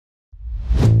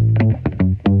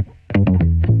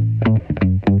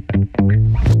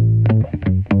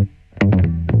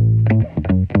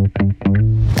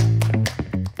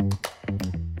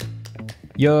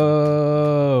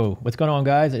Yo, what's going on,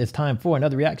 guys? It's time for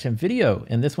another reaction video,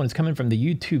 and this one is coming from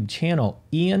the YouTube channel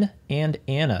Ian and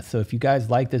Anna. So if you guys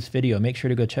like this video, make sure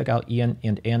to go check out Ian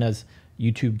and Anna's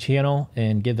YouTube channel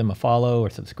and give them a follow or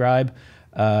subscribe.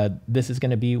 This is going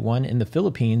to be one in the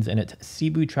Philippines, and it's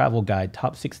Cebu Travel Guide,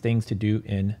 top 6 things to do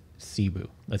in Cebu.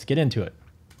 Let's get into it.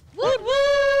 Woot woot!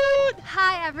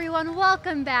 Hi everyone,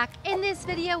 welcome back. In this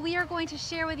video, we are going to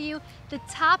share with you the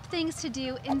top things to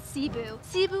do in Cebu.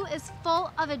 Cebu is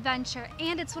full of adventure,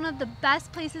 and it's one of the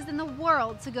best places in the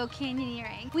world to go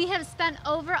canyoneering. We have spent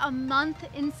over a month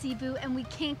in Cebu, and we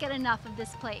can't get enough of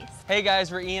this place. Hey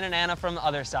guys, we're Ian and Anna from the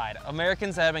other side.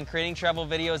 Americans that have been creating travel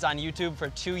videos on YouTube for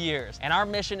 2 years, and our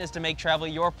mission is to make travel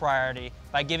your priority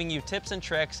by giving you tips and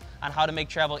tricks on how to make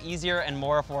travel easier and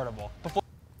more affordable.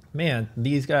 Man,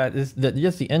 these guys,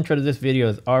 just the intro to this video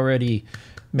is already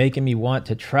making me want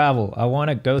to travel. I want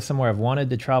to go somewhere. I've wanted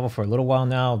to travel for a little while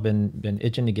now. I've been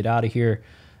itching to get out of here.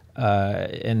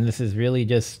 And this is really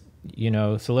just, you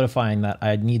know, solidifying that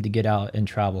I need to get out and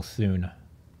travel soon.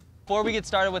 Before we get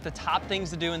started with the top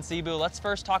things to do in Cebu, let's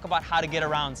first talk about how to get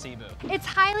around Cebu. It's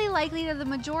highly likely that the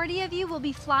majority of you will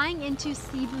be flying into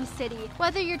Cebu City.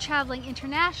 Whether you're traveling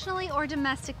internationally or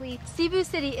domestically, Cebu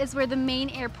City is where the main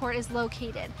airport is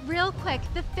located. Real quick,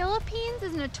 the Philippines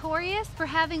is notorious for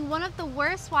having one of the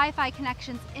worst Wi-Fi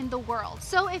connections in the world.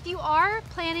 So if you are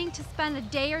planning to spend a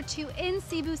day or two in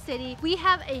Cebu City, we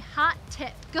have a hot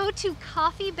tip. Go to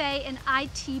Coffee Bay and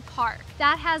IT Park.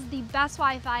 That has the best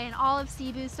Wi-Fi in all of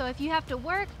Cebu, so if you have to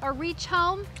work or reach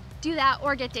home, do that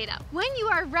or get data. When you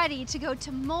are ready to go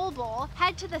to mobile,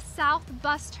 head to the South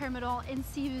Bus Terminal in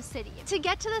Cebu City. To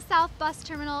get to the South Bus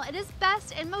Terminal, it is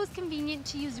best and most convenient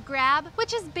to use Grab,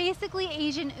 which is basically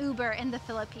Asian Uber in the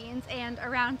Philippines and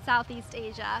around Southeast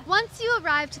Asia. Once you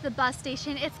arrive to the bus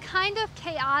station, it's kind of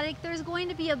chaotic. There's going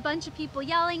to be a bunch of people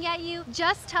yelling at you.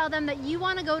 Just tell them that you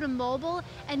want to go to mobile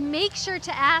and make sure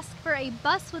to ask for a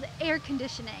bus with air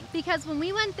conditioning. Because when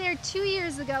we went there 2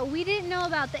 years ago, we didn't know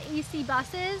about the AC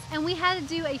buses, and we had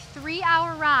to do a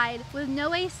 3-hour ride with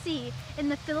no AC in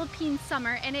the Philippine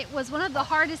summer, and it was one of the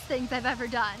hardest things I've ever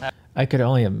done. I could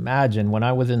only imagine when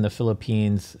I was in the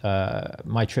Philippines.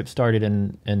 My trip started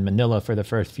in Manila for the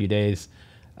first few days,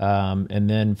 and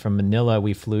then from Manila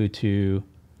we went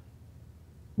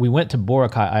to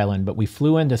Boracay Island, but we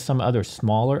flew into some other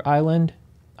smaller island.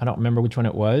 I don't remember which one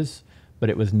it was, but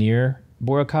it was near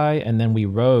Boracay, and then we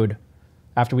rode.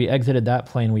 After we exited that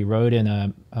plane, we rode in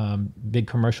a big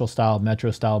commercial style,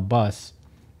 metro style bus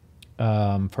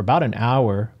for about an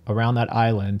hour around that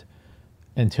island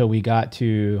until we got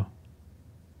to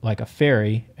like a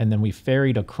ferry, and then we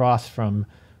ferried across from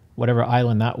whatever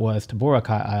island that was to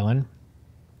Boracay Island.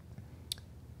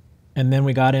 And then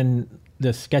we got in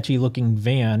this sketchy looking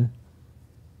van,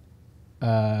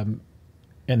 and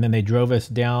then they drove us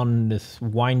down this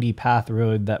windy path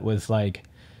road that was like,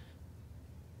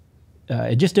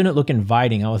 it just didn't look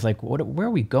inviting. I was like, where are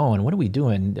we going? What are we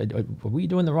doing? Are we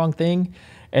doing the wrong thing?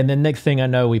 And then next thing I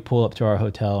know, we pull up to our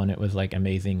hotel, and it was like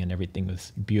amazing, and everything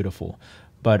was beautiful.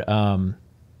 But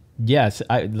yes,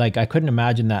 I couldn't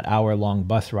imagine that hour-long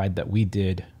bus ride that we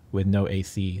did with no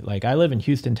AC. Like, I live in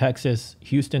Houston, Texas.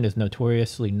 Houston is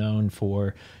notoriously known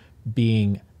for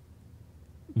being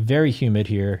very humid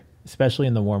here, especially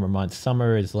in the warmer months.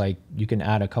 Summer is like, you can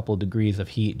add a couple degrees of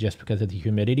heat just because of the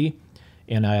humidity.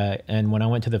 And when I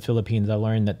went to the Philippines, I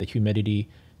learned that the humidity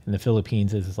in the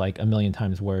Philippines is like 1,000,000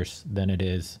 times worse than it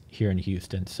is here in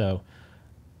Houston. So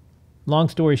long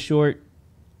story short,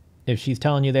 if she's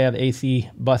telling you they have AC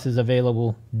buses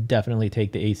available, definitely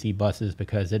take the AC buses,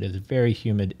 because it is very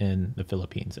humid in the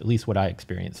Philippines, at least what I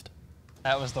experienced.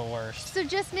 That was the worst. So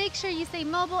just make sure you say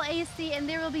mobile AC, and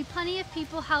there will be plenty of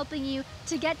people helping you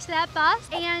to get to that bus,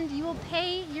 and you will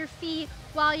pay your fee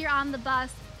while you're on the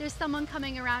bus. There's someone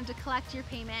coming around to collect your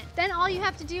payment. Then all you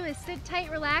have to do is sit tight,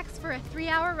 relax for a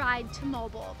 3-hour ride to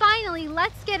mobile. Finally,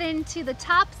 let's get into the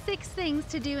top 6 things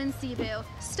to do in Cebu,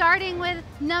 starting with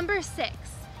number 6.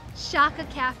 Shaka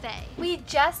Cafe. We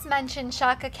just mentioned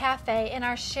Shaka Cafe in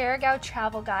our Siargao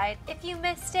travel guide. If you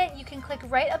missed it, you can click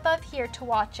right above here to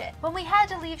watch it. When we had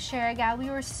to leave Siargao, we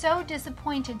were so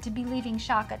disappointed to be leaving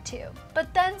Shaka too.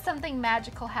 But then something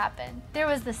magical happened. There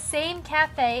was the same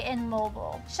cafe in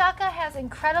Mobile. Shaka has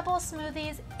incredible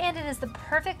smoothies, and it is the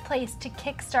perfect place to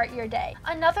kickstart your day.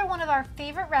 Another one of our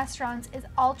favorite restaurants is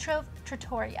Altrove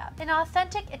Trattoria, an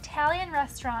authentic Italian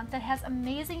restaurant that has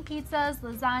amazing pizzas,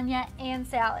 lasagna, and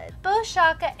salad. Both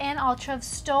Shaka and Altrove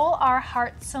stole our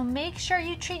hearts, so make sure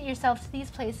you treat yourself to these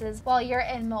places while you're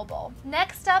in Mobile.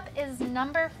 Next up is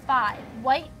number 5,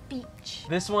 White beach.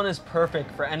 This one is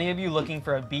perfect for any of you looking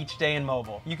for a beach day in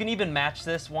Mobile. You can even match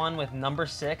this one with number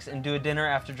 6 and do a dinner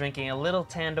after drinking a little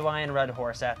Tanduayan Red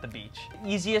Horse at the beach. The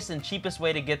easiest and cheapest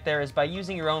way to get there is by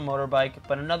using your own motorbike,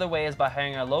 but another way is by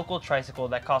hiring a local tricycle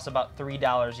that costs about $3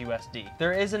 USD.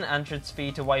 There is an entrance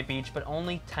fee to White Beach, but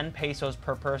only 10 pesos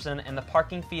per person, and the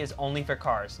parking fee is only for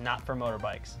cars, not for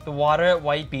motorbikes. The water at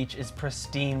White Beach is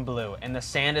pristine blue, and the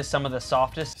sand is some of the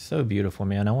softest So beautiful,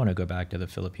 man. I want to go back to the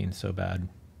Philippines so bad.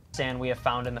 sand we have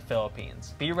found in the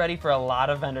Philippines. Be ready for a lot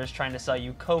of vendors trying to sell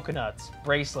you coconuts,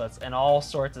 bracelets, and all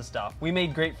sorts of stuff. We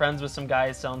made great friends with some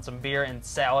guys selling some beer and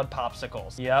salad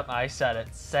popsicles. Yep, I said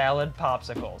it, salad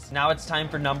popsicles. Now it's time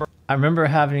for number. I remember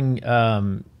having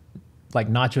like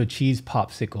nacho cheese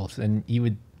popsicles, and you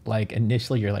would like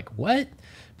initially you're like, what?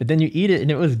 But then you eat it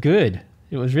and it was good.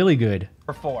 It was really good.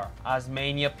 4,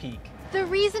 Osmania Peak. The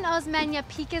reason Osmania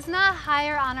Peak is not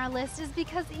higher on our list is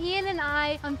because Ian and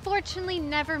I unfortunately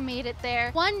never made it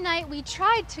there. One night we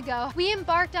tried to go. We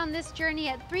embarked on this journey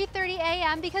at 3:30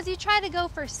 a.m. because you try to go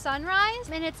for sunrise,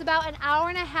 and it's about an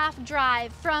hour-and-a-half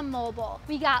drive from Mobile.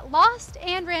 We got lost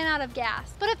and ran out of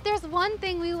gas. But if there's one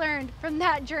thing we learned from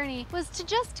that journey was to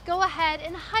just go ahead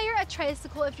and hire a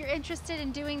tricycle if you're interested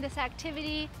in doing this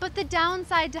activity. But the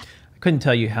downside to I couldn't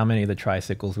tell you how many of the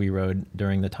tricycles we rode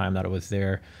during the time that I was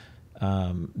there.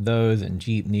 Those and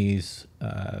jeepneys.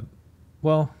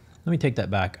 Well, let me take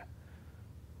that back.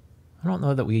 I don't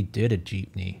know that we did a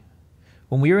jeepney.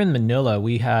 When we were in Manila,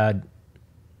 we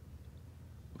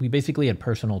basically had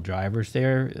personal drivers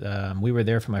there. We were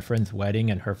there for my friend's wedding,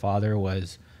 and her father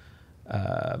was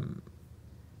a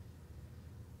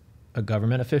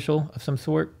government official of some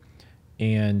sort.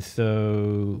 And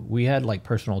so we had like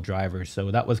personal drivers.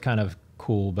 So that was kind of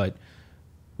cool, but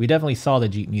we definitely saw the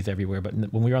jeepneys everywhere. But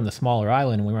when we were on the smaller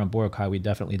island and we were on Boracay, we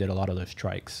definitely did a lot of those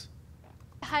trikes.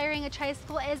 hiring a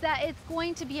tricycle is that it's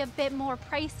going to be a bit more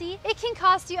pricey. It can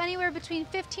cost you anywhere between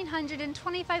 1,500 and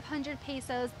 2,500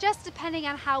 pesos, just depending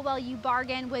on how well you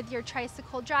bargain with your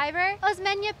tricycle driver.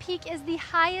 Osmeña Peak is the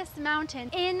highest mountain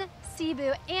in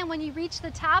Cebu, and when you reach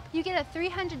the top, you get a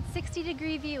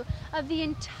 360-degree view of the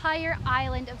entire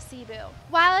island of Cebu.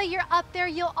 While you're up there,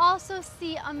 you'll also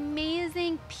see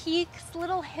amazing peaks,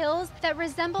 little hills that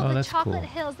resemble the chocolate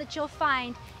hills that you'll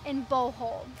find in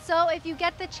Bohol. So if you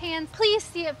get the chance, please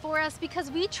see it for us, because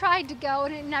we tried to go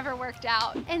and it never worked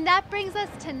out. And that brings us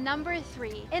to number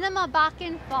 3,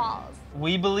 Inamabacan Falls.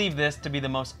 We believe this to be the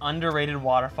most underrated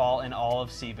waterfall in all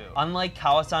of Cebu. Unlike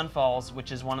Kawasan Falls,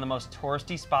 which is one of the most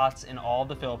touristy spots in all of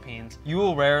the Philippines, you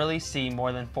will rarely see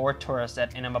more than 4 tourists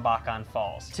at Inamabacan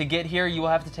Falls. To get here, you will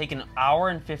have to take an hour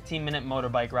and 15-minute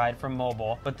motorbike ride from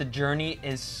Mobile, but the journey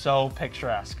is so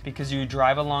picturesque because you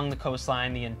drive along the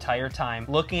coastline the entire time,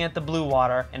 looking at the blue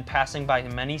water and passing by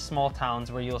many small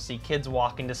towns where you'll see kids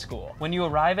walking to school. When you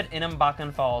arrive at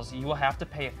Inamabacan Falls, you will have to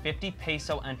pay a 50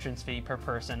 peso entrance fee per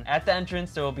person. At the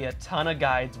entrance, there will be a ton of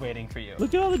guides waiting for you.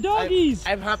 Look at all the doggies!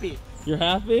 I'm happy. You're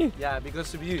happy? Yeah,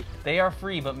 because of you. They are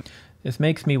free, but This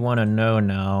makes me want to know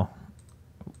now,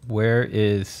 where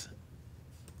is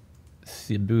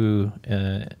Cebu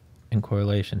in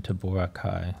correlation to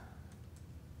Boracay?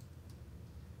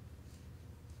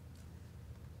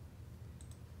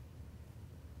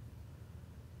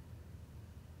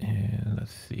 And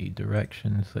let's see,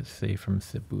 directions, let's say from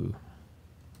Cebu.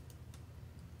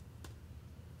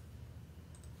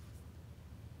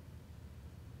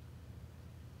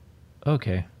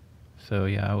 Okay, so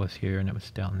yeah, I was here and it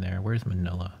was down there. Where's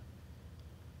Manila?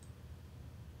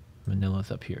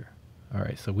 Manila's up here. All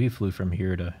right, so we flew from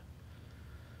here to,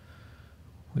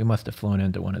 we must have flown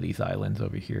into one of these islands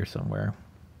over here somewhere.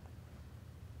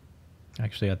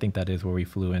 Actually, I think that is where we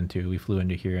flew into. We flew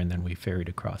into here and then we ferried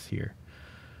across here.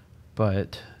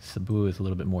 But Cebu is a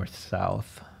little bit more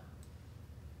south.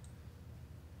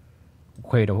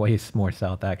 Wait, a ways more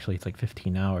south, actually. It's like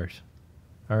 15 hours.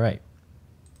 All right.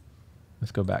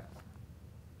 Let's go back.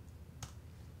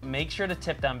 make sure to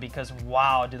tip them, because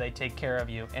wow, do they take care of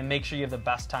you, and make sure you have the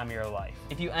best time of your life.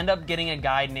 If you end up getting a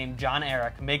guide named John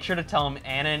Eric, make sure to tell him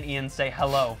Anna and Ian say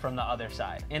hello from the other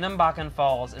side. Inambakan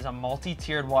Falls is a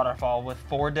multi-tiered waterfall with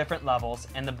 4 different levels,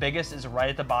 and the biggest is right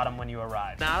at the bottom when you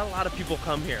arrive. Not a lot of people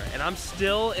come here, and I'm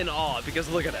still in awe because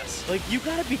look at this. Like, you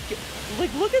gotta be,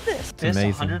 like, look at this. This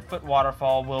 100-foot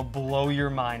waterfall will blow your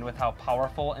mind with how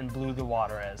powerful and blue the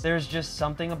water is. There's just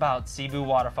something about Cebu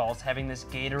waterfalls having this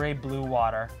Gatorade blue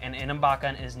water and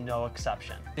Inambakan is no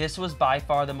exception. This was by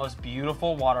far the most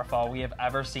beautiful waterfall we have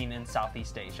ever seen in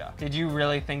Southeast Asia. Did you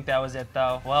really think that was it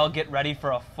though? Well, get ready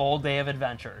for a full day of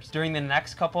adventures. During the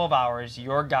next couple of hours,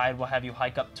 your guide will have you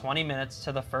hike up 20 minutes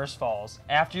to the first falls.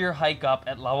 After your hike up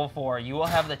at level 4, you will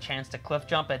have the chance to cliff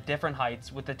jump at different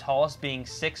heights, with the tallest being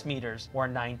 6 meters or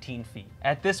 19 feet.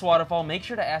 At this waterfall, make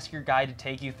sure to ask your guide to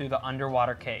take you through the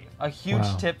underwater cave. A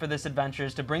huge tip for this adventure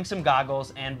is to bring some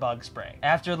goggles and bug spray.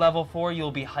 After level 4, you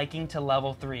will be hiking to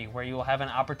level 3, where you will have an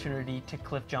opportunity to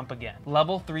cliff jump again.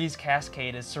 Level 3's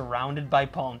cascade is surrounded by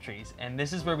palm trees, and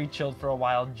this is where we chilled for a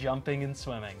while, jumping and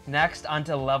swimming. Next,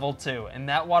 onto level 2, and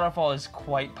that waterfall is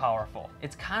quite powerful.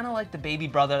 It's kind of like the baby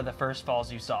brother of the first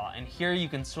falls you saw, and here you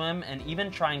can swim and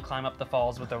even try and climb up the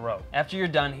falls with a rope. After you're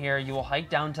done here, you will hike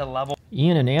down to level...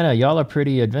 Ian and Anna, y'all are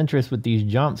pretty adventurous with these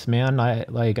jumps, man.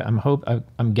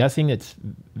 I'm guessing it's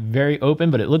very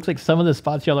open, but it looks like some of the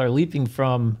spots y'all are leaping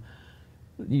from,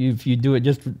 if you do it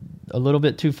just a little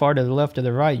bit too far to the left or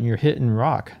the right, and you're hitting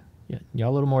rock. Y'all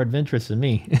a little more adventurous than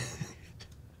me.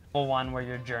 1 where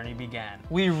your journey began.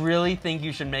 We really think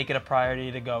you should make it a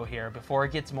priority to go here before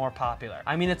it gets more popular.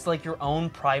 I mean, it's like your own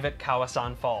private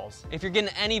Kawasan Falls. If you're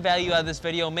getting any value out of this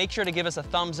video, make sure to give us a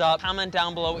thumbs up, comment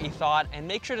down below what you thought, and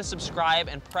make sure to subscribe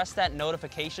and press that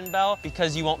notification bell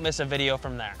because you won't miss a video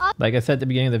from there. Like I said at the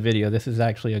beginning of the video, this is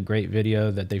actually a great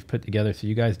video that they've put together, so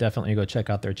you guys definitely go check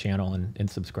out their channel and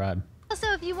subscribe.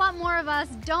 Also, if you want more of us,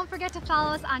 don't forget to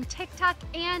follow us on TikTok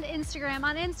and Instagram.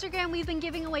 On Instagram, we've been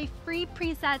giving away free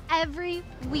presets every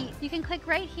week. You can click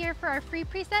right here for our free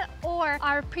preset or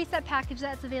our preset package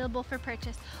that's available for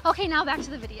purchase. Okay, now back to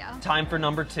the video. Time for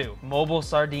number 2, mobile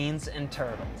sardines and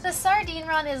turtles. The sardine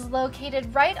run is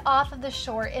located right off of the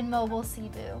shore in mobile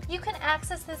Cebu. You can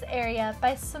access this area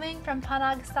by swimming from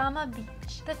Panagsama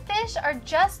Beach. The fish are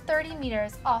just 30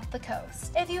 meters off the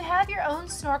coast. If you have your own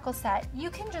snorkel set, you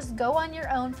can just go on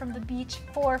your own from the beach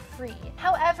for free.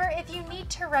 However, if you need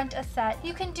to rent a set,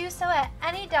 you can do so at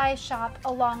any dive shop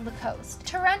along the coast.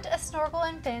 To rent a snorkel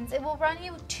and fins, it will run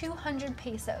you 200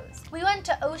 pesos. We went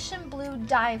to Ocean Blue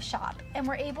Dive Shop and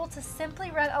were able to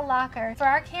simply rent a locker for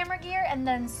our camera gear and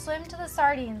then swim to the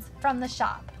sardines from the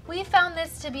shop. We found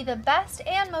this to be the best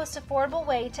and most affordable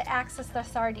way to access the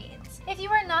sardines. If you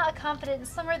are not a confident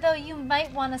swimmer though, you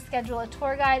might want to schedule a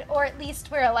tour guide or at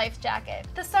least wear a life jacket.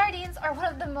 The sardines are one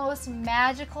of the most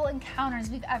magical encounters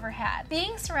we've ever had.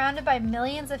 Being surrounded by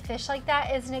millions of fish like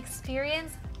that is an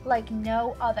experience like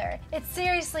no other. It's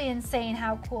seriously insane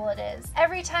how cool it is.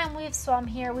 Every time we've swum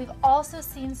here, we've also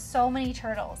seen so many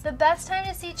turtles. The best time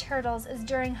to see turtles is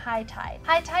during high tide.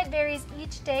 High tide varies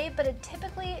each day, but it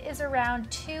typically is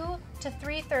around 2 to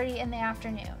 3:30 in the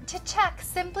afternoon. To check,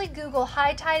 simply Google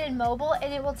high tide in mobile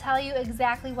and it will tell you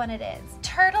exactly when it is.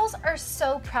 Turtles are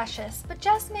so precious, but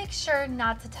just make sure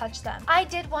not to touch them. I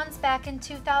did once back in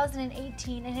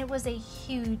 2018 and it was a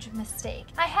huge mistake.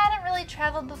 I hadn't really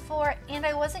traveled before and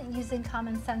I wasn't using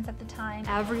common sense at the time.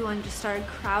 Everyone just started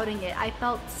crowding it. I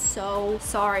felt so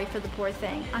sorry for the poor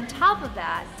thing. On top of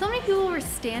that, so many people were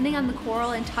standing on the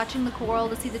coral and touching the coral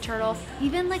to see the turtle,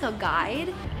 even like a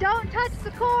guide. Don't touch the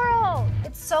coral!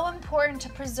 It's so important to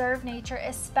preserve nature,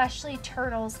 especially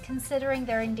turtles, considering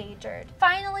they're endangered.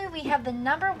 Finally, we have the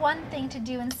 #1 thing to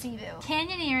do in Cebu,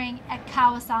 canyoneering at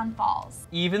Kawasan Falls.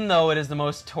 Even though it is the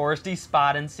most touristy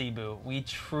spot in Cebu, we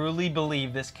truly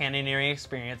believe this canyoneering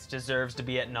experience deserves to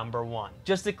be at #1.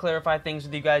 Just to clarify things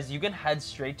with you guys, you can head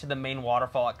straight to the main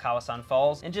waterfall at Kawasan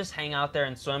Falls and just hang out there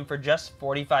and swim for just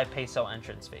 45 peso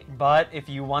entrance fee. But if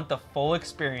you want the full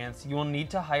experience, you will need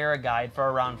to hire a guide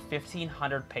for around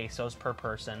 1,500 pesos per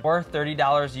person or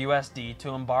 $30 USD to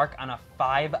embark on a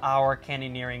 5-hour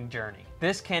canyoneering journey.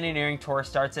 This canyoneering tour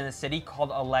starts in a city called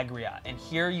Alegria, and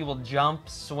here you will jump,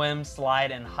 swim,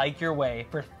 slide, and hike your way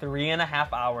for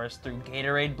 3.5 hours through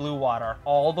Gatorade blue water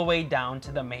all the way down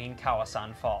to the main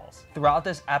Kawasan Falls. Throughout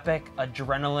this epic,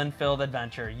 adrenaline-filled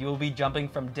adventure, you will be jumping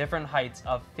from different heights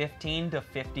of 15 to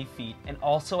 50 feet and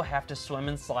also have to swim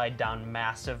and slide down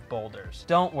massive boulders.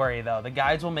 Don't worry though, the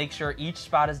guides will make sure each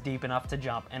spot is deep enough to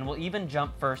jump and will even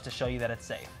jump first to show you that it's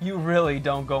safe. You really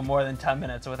don't go more than 10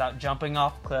 minutes without jumping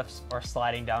off cliffs or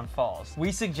sliding down falls.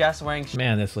 We suggest wearing...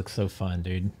 Man, this looks so fun,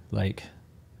 dude. Like,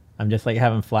 I'm just like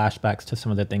having flashbacks to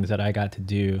some of the things that I got to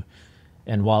do.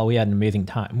 And while we had an amazing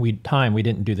time, we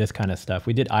didn't do this kind of stuff.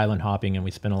 We did island hopping and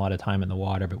we spent a lot of time in the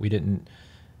water, but we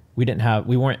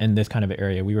weren't in this kind of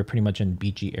area. We were pretty much in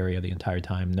beachy area the entire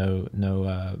time. No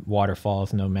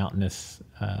waterfalls, no mountainous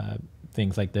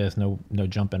things like this, no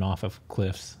jumping off of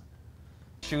cliffs.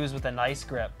 shoes with a nice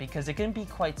grip because it can be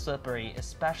quite slippery,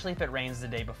 especially if it rains the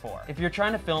day before. If you're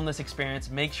trying to film this experience,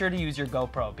 make sure to use your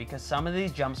GoPro because some of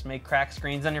these jumps may crack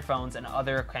screens on your phones and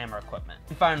other camera equipment.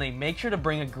 And finally, make sure to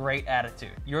bring a great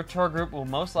attitude. Your tour group will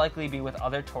most likely be with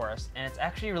other tourists, and it's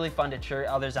actually really fun to cheer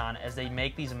others on as they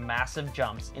make these massive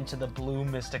jumps into the blue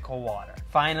mystical water.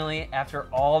 Finally, after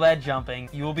all that jumping,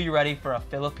 you will be ready for a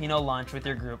Filipino lunch with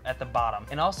your group at the bottom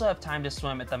and also have time to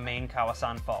swim at the main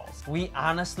Kawasan Falls. We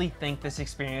honestly think this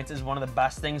experience is one of the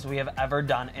best things we have ever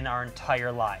done in our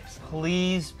entire lives.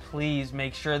 Please, please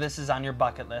make sure this is on your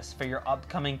bucket list for your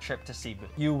upcoming trip to Cebu.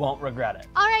 You won't regret it.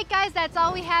 All right, guys, that's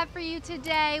all we have for you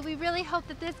today. We really hope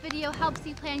that this video helps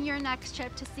you plan your next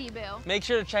trip to Cebu. Make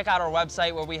sure to check out our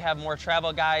website where we have more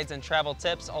travel guides and travel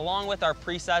tips along with our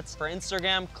presets for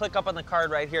Instagram. Click up on the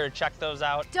card right here to check those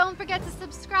out. Don't forget to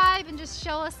subscribe and just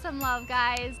show us some love,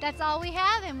 guys. That's all we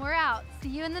have, and we're out. See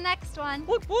you in the next one.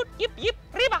 Woot woot, yip yip,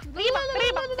 riba, riba,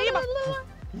 riba,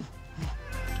 riba.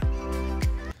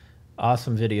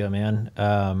 Awesome video, man.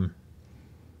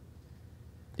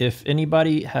 If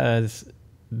anybody has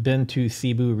been to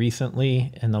Cebu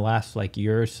recently in the last like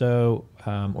year or so,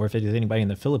 or if there's anybody in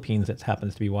the Philippines that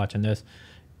happens to be watching this,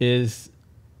 is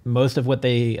most of what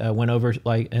they went over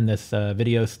like in this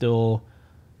video still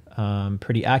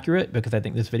pretty accurate? Because I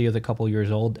think this video is a couple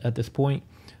years old at this point.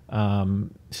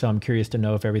 So I'm curious to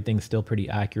know if everything's still pretty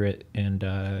accurate,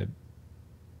 and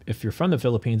if you're from the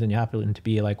Philippines and you happen to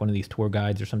be like one of these tour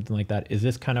guides or something like that, is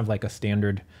this kind of like a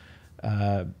standard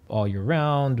all year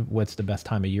round? What's the best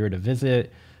time of year to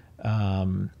visit?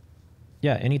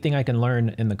 Yeah, anything I can learn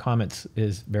in the comments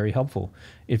is very helpful.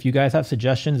 If you guys have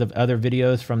suggestions of other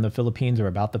videos from the Philippines or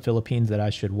about the Philippines that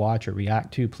I should watch or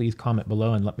react to, please comment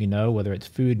below and let me know, whether it's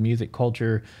food, music,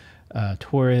 culture,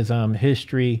 tourism,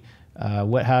 history,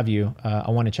 what have you.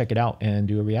 I want to check it out and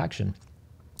do a reaction.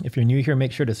 If you're new here,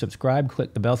 make sure to subscribe,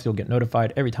 click the bell so you'll get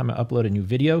notified every time I upload a new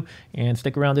video, and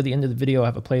stick around to the end of the video. I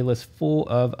have a playlist full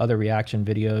of other reaction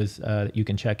videos that you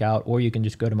can check out, or you can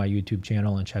just go to my YouTube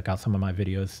channel and check out some of my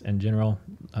videos in general.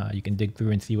 You can dig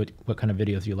through and see what kind of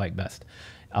videos you like best.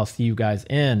 I'll see you guys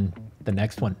in the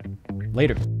next one.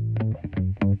 Later.